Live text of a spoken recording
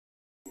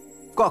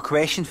Got a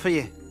question for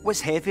you.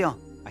 What's heavier,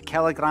 a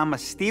kilogram of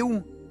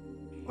steel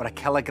or a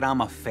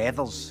kilogram of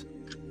feathers?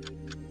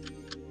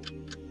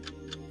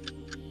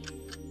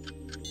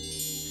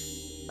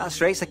 That's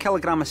right, it's a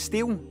kilogram of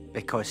steel,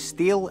 because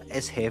steel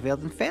is heavier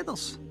than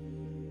feathers.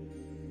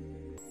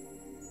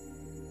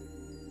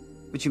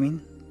 What do you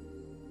mean?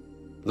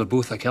 They're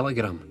both a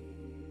kilogram.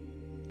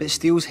 But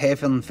steel's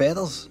heavier than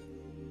feathers.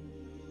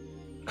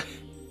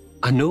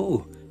 I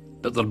know,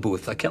 but they're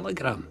both a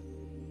kilogram.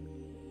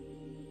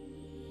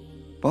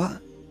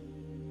 What?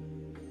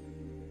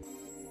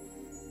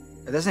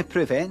 It doesn't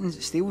prove anything.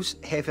 Steel's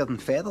heavier than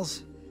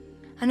feathers.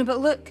 I know, but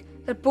look,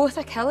 they're both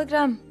a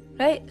kilogram,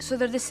 right? So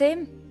they're the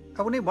same.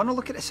 I wouldn't want to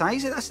look at the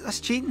size of this. That's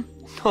cheating.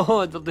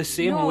 No, they're the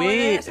same No,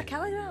 weight. it's a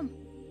kilogram.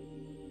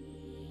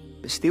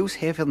 But steel's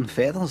heavier than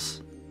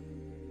feathers.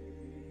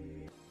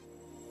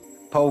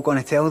 Paul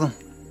gonna tell them?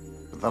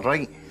 They're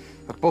right.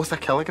 They're both a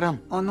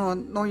kilogram. Oh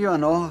no, you are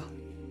not.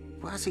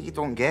 What is it you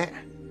don't get?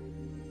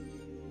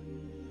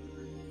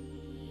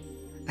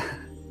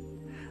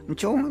 I'm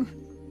joking.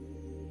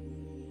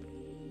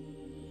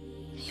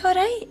 Are you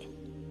alright?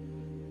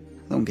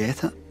 I don't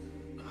get it.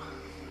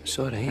 It's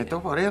all Hey, right.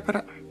 don't worry about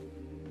it.